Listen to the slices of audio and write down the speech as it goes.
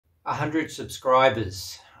100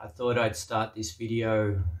 subscribers. I thought I'd start this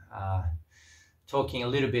video talking a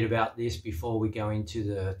little bit about this before we go into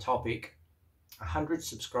the topic. 100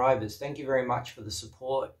 subscribers. Thank you very much for the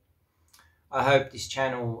support. I hope this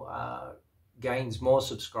channel gains more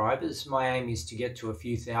subscribers. My aim is to get to a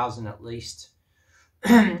few thousand at least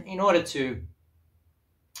in order to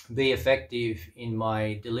be effective in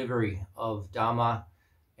my delivery of Dhamma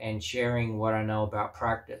and sharing what I know about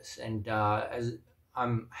practice. And as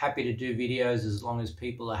I'm happy to do videos as long as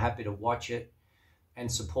people are happy to watch it and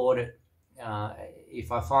support it.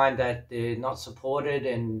 If I find that they're not supported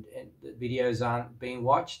and the videos aren't being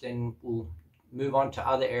watched, then we'll move on to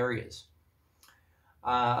other areas.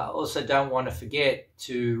 Also don't want to forget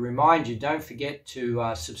to remind you, don't forget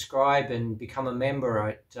to subscribe and become a member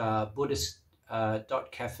at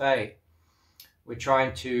buddhist.cafe. We're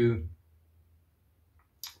trying to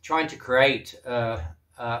create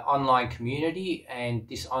online community, and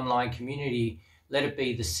this online community, let it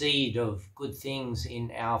be the seed of good things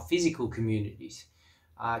in our physical communities,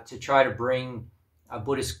 to try to bring a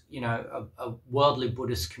Buddhist, a worldly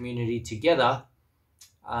Buddhist community together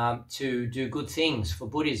to do good things for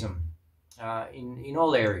Buddhism in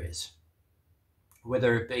all areas,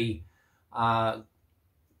 whether it be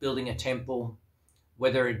building a temple,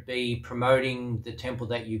 whether it be promoting the temple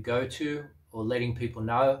that you go to, or letting people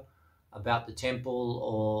know about the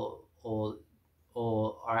temple, or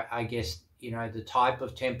I guess, the type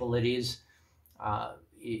of temple it is.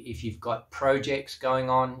 If you've got projects going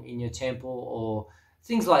on in your temple or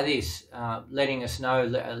things like this, letting us know,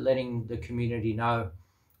 letting the community know.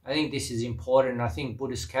 I think this is important. I think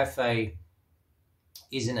Buddhist Cafe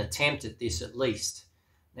is an attempt at this, at least.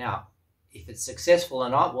 Now, if it's successful or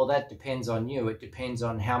not, well, that depends on you. It depends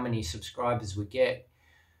on how many subscribers we get.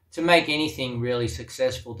 To make anything really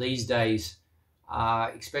successful these days,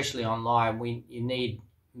 especially online, you need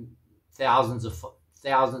thousands of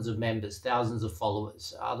members, thousands of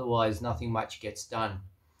followers. Otherwise, nothing much gets done.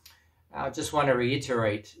 I just want to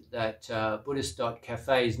reiterate that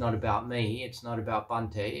Buddhist.cafe is not about me. It's not about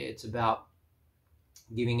Bante. It's about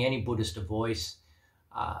giving any Buddhist a voice,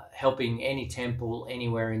 helping any temple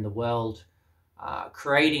anywhere in the world,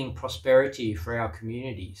 creating prosperity for our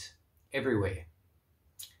communities everywhere.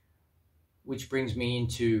 Which brings me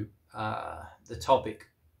into the topic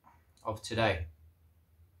of today.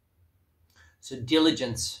 So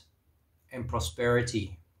diligence and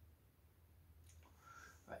prosperity.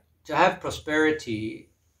 Right. To have prosperity,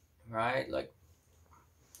 right? Like,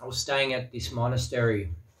 I was staying at this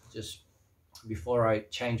monastery just before I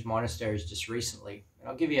changed monasteries just recently. And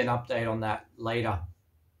I'll give you an update on that later.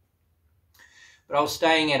 But I was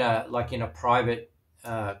staying in a private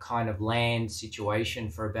kind of land situation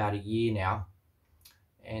for about a year now.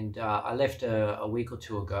 And I left a week or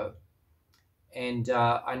two ago. And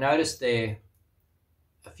I noticed there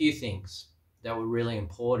a few things that were really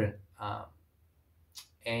important.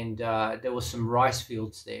 There were some rice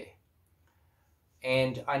fields there.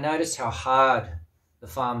 And I noticed how hard the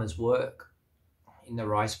farmers work in the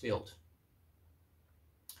rice field.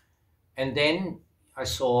 And then I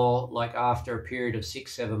saw, like, after a period of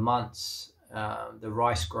 6-7 months, the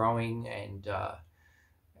rice growing and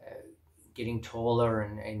getting taller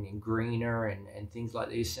and greener and things like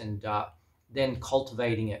this, and then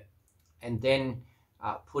cultivating it, and then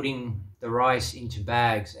putting the rice into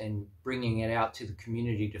bags and bringing it out to the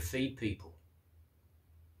community to feed people.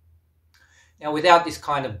 Now, without this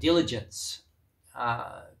kind of diligence,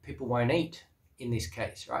 people won't eat in this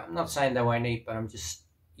case, right? I'm not saying they won't eat, but I'm just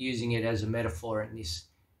using it as a metaphor in this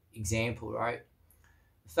example, right?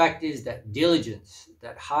 The fact is that diligence,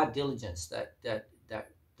 that hard diligence, that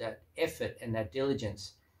effort and that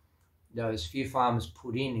diligence those few farmers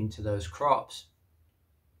put into those crops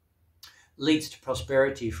leads to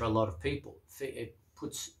prosperity for a lot of people. It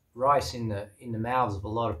puts rice in the mouths of a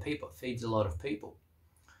lot of people. It feeds a lot of people,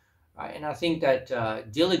 right? And I think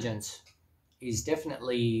that diligence is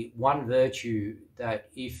definitely one virtue that,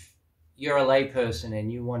 if you're a layperson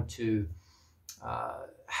and you want to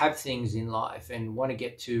have things in life and want to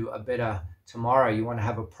get to a better tomorrow, you want to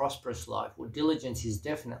have a prosperous life, well, diligence is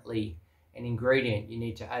definitely an ingredient you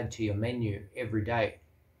need to add to your menu every day,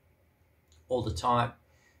 all the time.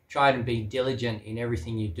 Try to be diligent in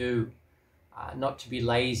everything you do, not to be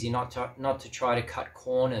lazy, not to try to cut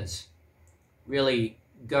corners. Really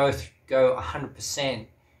go 100%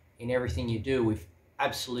 in everything you do with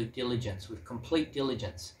absolute diligence, with complete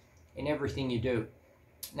diligence in everything you do.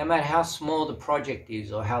 No matter how small the project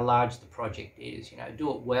is or how large the project is,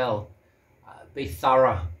 do it well. Be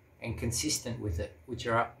thorough and consistent with it, which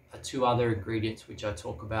are two other ingredients which I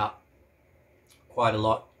talk about quite a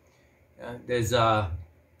lot. There's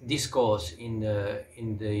discourse in the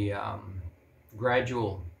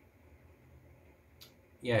gradual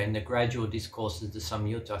discourses of the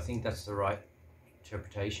Samyutta. I think that's the right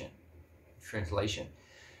interpretation, translation.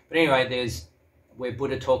 But anyway, there's where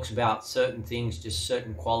Buddha talks about certain things, just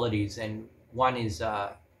certain qualities, and one is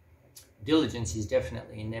diligence is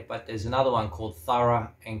definitely in there, but there's another one called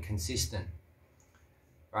thorough and consistent,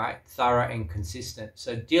 right? Thorough and consistent.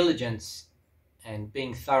 So diligence and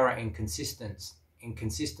being thorough and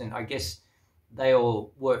consistent, I guess they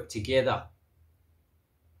all work together.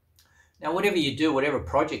 Now, whatever you do, whatever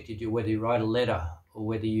project you do, whether you write a letter or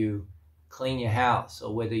whether you clean your house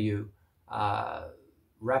or whether you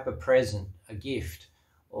wrap a present, a gift,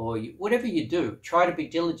 or whatever you do, try to be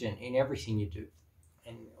diligent in everything you do.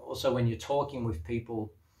 And also when you're talking with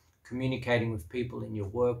people, communicating with people in your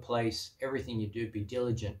workplace, everything you do, be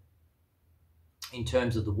diligent in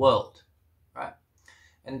terms of the world, right?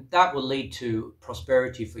 And that will lead to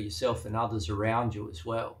prosperity for yourself and others around you as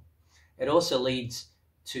well. It also leads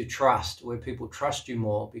to trust, where people trust you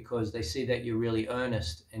more because they see that you're really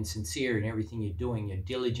earnest and sincere in everything you're doing, you're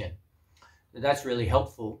diligent. That's really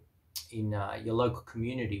helpful in your local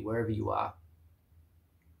community, wherever you are.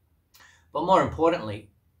 But more importantly,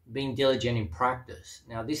 being diligent in practice.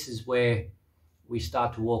 Now, this is where we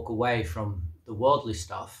start to walk away from the worldly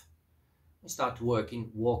stuff. We start to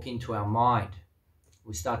walk into our mind.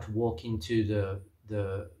 We start to walk into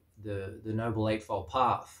the Noble Eightfold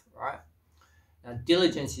Path, right? Now,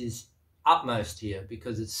 diligence is utmost here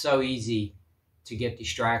because it's so easy to get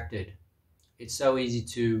distracted. It's so easy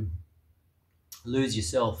to lose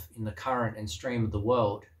yourself in the current and stream of the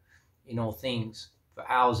world in all things for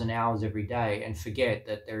hours and hours every day and forget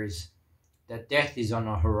that that death is on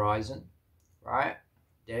the horizon, right?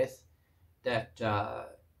 Death, that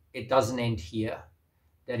it doesn't end here,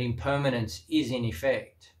 that impermanence is in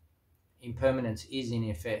effect. Impermanence is in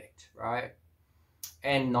effect, right?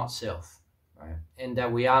 And not self, right? And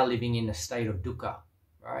that we are living in a state of dukkha,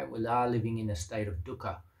 right? We are living in a state of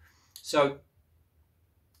dukkha. So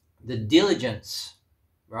the diligence,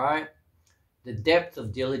 right? The depth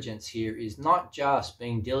of diligence here is not just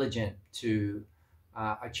being diligent to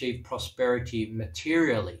achieve prosperity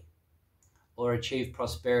materially or achieve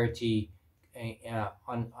prosperity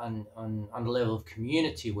on the level of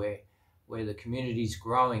community where the community is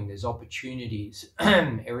growing, there's opportunities,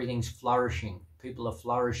 everything's flourishing, people are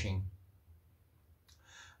flourishing.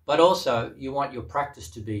 But also you want your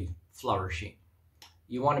practice to be flourishing.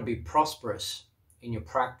 You want to be prosperous in your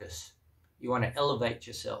practice. You want to elevate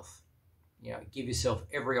yourself, give yourself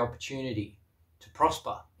every opportunity to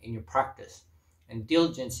prosper in your practice. And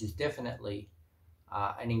diligence is definitely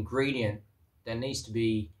an ingredient that needs to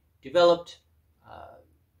be developed,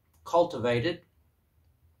 cultivated,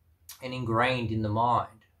 and ingrained in the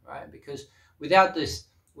mind, right? Because without this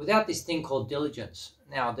thing called diligence,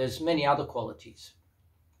 now there's many other qualities: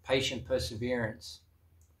 patient perseverance,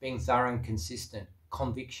 being thorough and consistent,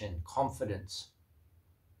 conviction, confidence.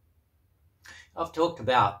 I've talked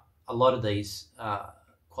about a lot of these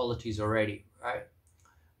qualities already, right?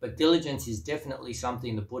 But diligence is definitely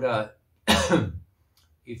something the Buddha,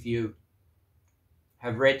 if you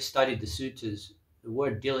have studied the suttas, the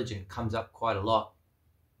word diligent comes up quite a lot.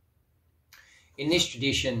 In this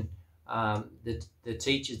tradition, the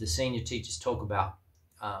teachers, the senior teachers, talk about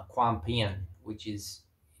Kwam Pian, which is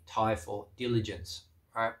Thai for diligence,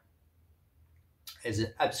 right? As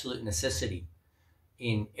an absolute necessity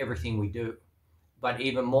in everything we do, but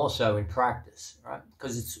even more so in practice, right?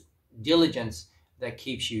 Because it's diligence that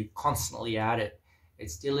keeps you constantly at it.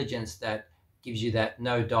 It's diligence that gives you that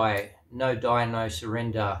no die, no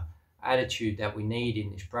surrender attitude that we need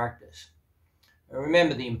in this practice. And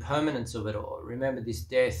remember the impermanence of it all. Remember this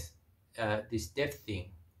death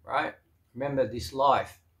thing, right? Remember this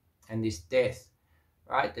life and this death,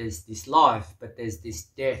 right? There's this life, but there's this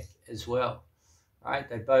death as well, right?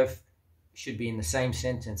 They both should be in the same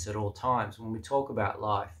sentence at all times. When we talk about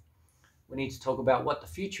life, we need to talk about what the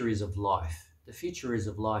future is of life. The future is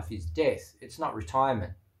of life is death. It's not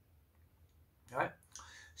retirement, right?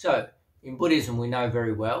 So in Buddhism, we know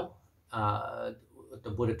very well what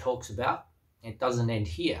the Buddha talks about. It doesn't end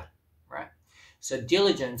here, right? So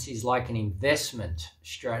diligence is like an investment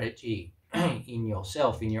strategy in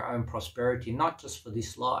yourself, in your own prosperity, not just for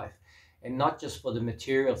this life, and not just for the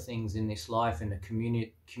material things in this life and the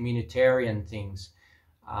communitarian things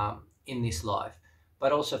in this life,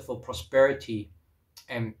 but also for prosperity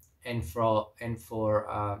and for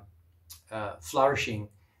flourishing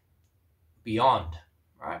beyond,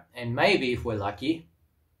 right? And maybe if we're lucky,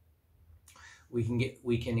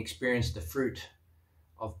 we can experience the fruit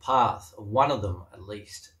of path of one of them at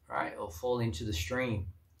least, right? Or fall into the stream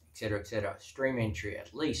etc., etc. Stream entry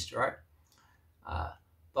at least, right?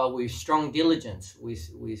 But with strong diligence, with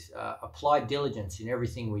applied diligence in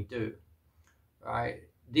everything we do, right?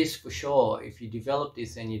 This for sure, if you develop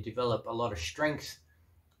this and you develop a lot of strength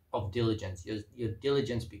of diligence, your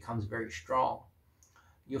diligence becomes very strong.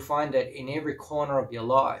 You'll find that in every corner of your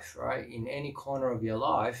life, right? In any corner of your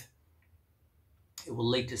life, it will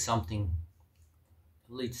lead to something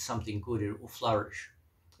good. It will flourish,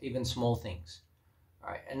 even small things,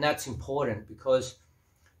 right? And that's important because,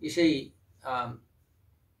 you see,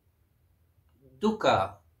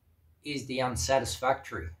 dukkha is the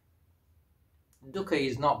unsatisfactory. Dukkha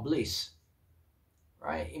is not bliss,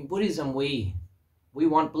 right? In Buddhism, we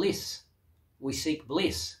want bliss. We seek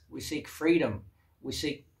bliss. We seek freedom. We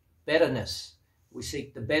seek betterness. We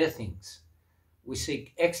seek the better things. We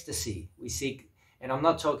seek ecstasy. We seek, and I'm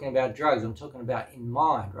not talking about drugs. I'm talking about in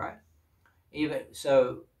mind, right? Even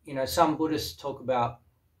so, you know, some Buddhists talk about,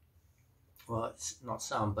 well, it's not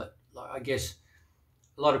some, but I guess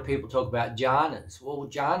a lot of people talk about jhanas. Well,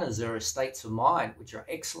 jhanas are states of mind which are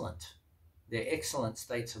excellent. They're excellent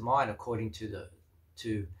states of mind according to the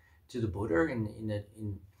Buddha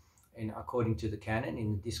in according to the canon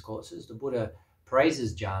in the discourses. The Buddha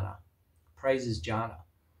praises jhana,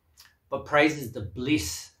 but praises the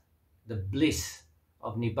bliss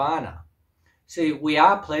of nibbana. See, we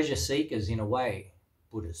are pleasure seekers in a way,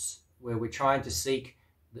 Buddhists, where we're trying to seek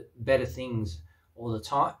the better things all the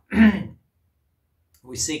time.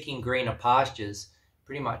 We're seeking greener pastures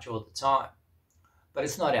pretty much all the time, but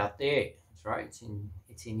it's not out there, right? It's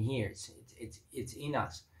in here. It's in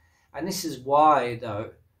us, and this is why,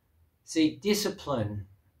 though. See, discipline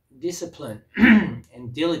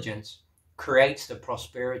and diligence creates the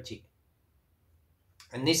prosperity.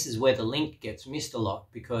 And this is where the link gets missed a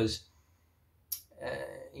lot, because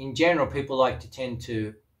in general, people tend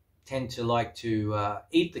to like to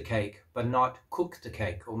eat the cake, but not cook the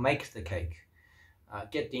cake or make the cake.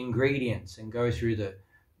 Get the ingredients and go through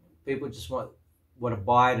people just want to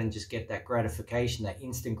buy it and just get that gratification, that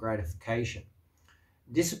instant gratification.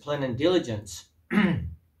 Discipline and diligence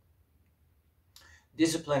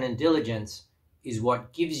is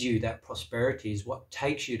what gives you that prosperity, is what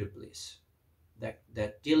takes you to bliss.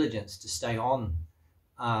 That diligence to stay on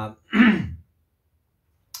the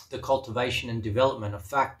cultivation and development of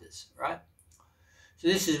factors, right? So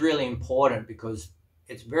this is really important, because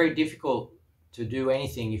it's very difficult to do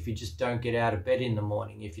anything if you just don't get out of bed in the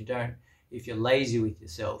morning. If you're lazy with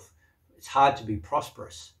yourself, it's hard to be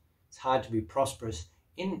prosperous. It's hard to be prosperous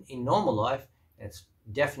in normal life, and it's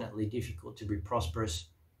definitely difficult to be prosperous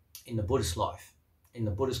in the Buddhist life, in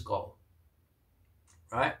the Buddhist goal,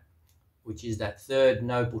 right? Which is that third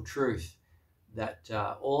noble truth, that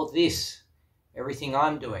all this, everything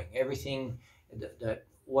I'm doing, everything that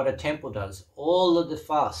what a temple does, all of the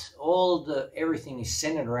fuss, everything is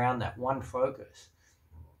centered around that one focus.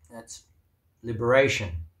 That's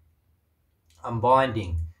liberation,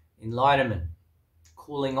 unbinding, enlightenment,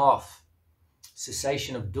 cooling off,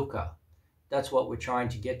 cessation of dukkha. That's what we're trying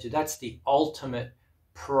to get to. That's the ultimate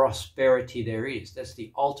prosperity there is. That's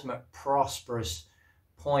the ultimate prosperous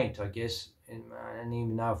point, I guess. And I don't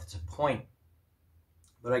even know if it's a point,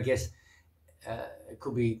 but I guess it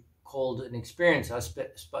could be called an experience. I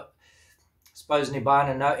suppose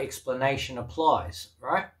Nibbana, no explanation applies,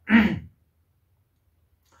 right?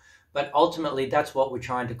 But ultimately, that's what we're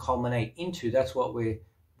trying to culminate into. That's what we're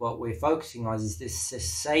focusing on, is this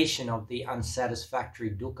cessation of the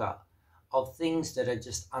unsatisfactory dukkha, of things that are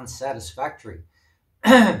just unsatisfactory,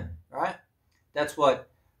 right? That's what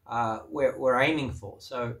we're aiming for.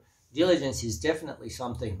 So diligence is definitely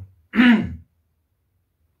something.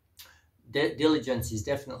 Diligence is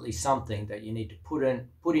definitely something that you need to put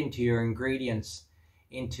into your ingredients,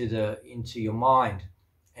 into your mind,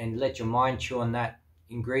 and let your mind chew on that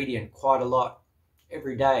ingredient quite a lot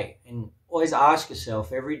every day. And always ask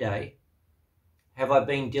yourself every day, have I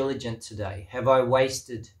been diligent today? Have I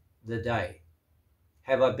wasted the day?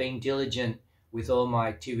 Have I been diligent with all my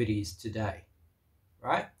activities today?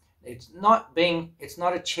 Right? It's not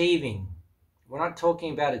achieving. We're not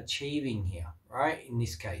talking about achieving here, right? In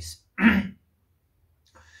this case,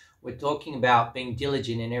 we're talking about being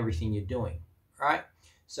diligent in everything you're doing, right?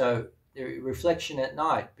 So the reflection at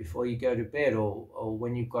night before you go to bed, or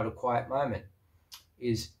when you've got a quiet moment,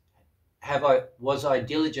 is, was I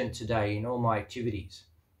diligent today in all my activities?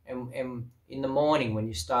 And in the morning when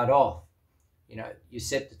you start off, you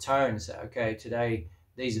set the tone and say, okay, today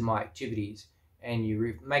these are my activities, and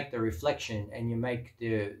you make the reflection, and you make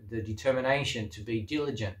the determination to be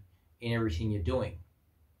diligent in everything you're doing,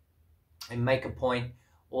 and make a point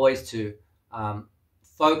always to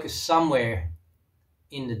focus somewhere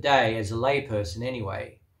in the day as a layperson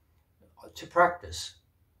anyway, to practice,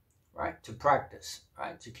 right? To practice,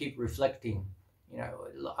 right? To keep reflecting. You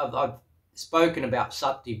know, I've spoken about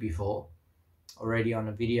sati before already on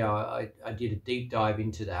a video. I did a deep dive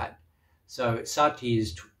into that. So sati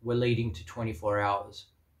is, we're leading to 24 hours.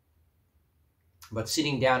 But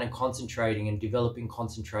sitting down and concentrating and developing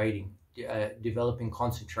concentration, developing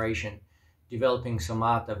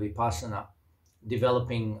samatha, vipassana,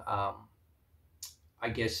 developing, I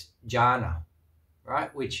guess, jhana,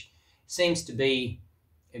 right? Which seems to be,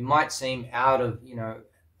 it might seem out of, you know,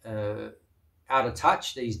 out of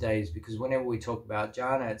touch these days, because whenever we talk about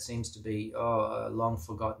jhana, it seems to be a long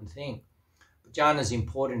forgotten thing. But jhana is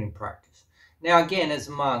important in practice. Now, again, as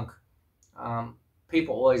a monk,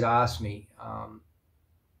 people always ask me,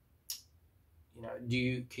 you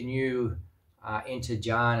know, can you enter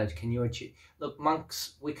jhana? Can you achieve? Look,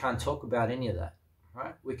 monks, we can't talk about any of that,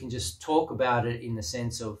 right? We can just talk about it in the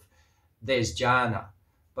sense of there's jhana,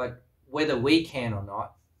 but whether we can or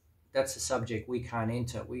not, that's a subject we can't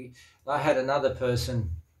enter. I had another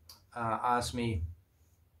person ask me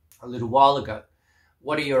a little while ago,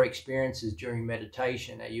 what are your experiences during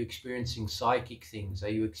meditation? Are you experiencing psychic things? Are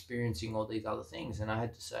you experiencing all these other things? And I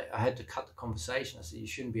had to cut the conversation. I said, you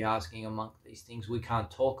shouldn't be asking a monk these things. We can't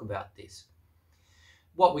talk about this.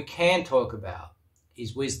 What we can talk about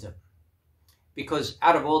is wisdom. Because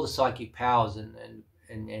out of all the psychic powers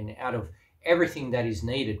and out of everything that is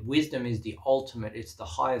needed, wisdom is the ultimate. It's the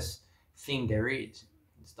highest thing there is.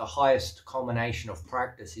 It's the highest culmination of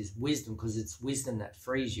practice is wisdom, because it's wisdom that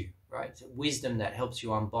frees you, right? It's wisdom that helps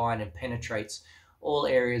you unbind and penetrates all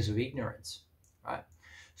areas of ignorance, right?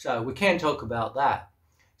 So we can talk about that.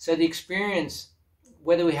 So the experience,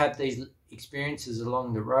 whether we have these experiences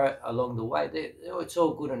along the way, it's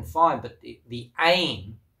all good and fine. But the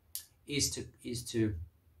aim is to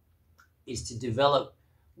develop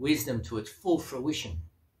wisdom to its full fruition,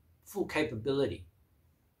 full capability.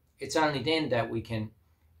 It's only then that we can,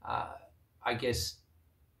 I guess,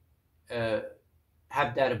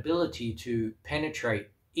 have that ability to penetrate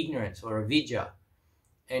ignorance or avidya,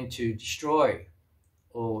 and to destroy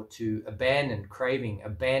or to abandon craving,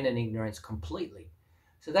 abandon ignorance completely.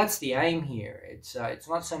 So that's the aim here. It's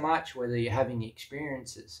not so much whether you're having the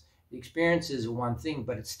experiences. The experiences are one thing,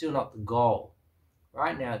 but it's still not the goal.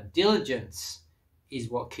 Right now, diligence is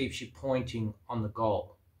what keeps you pointing on the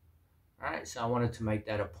goal. All right, so I wanted to make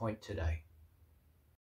that a point today.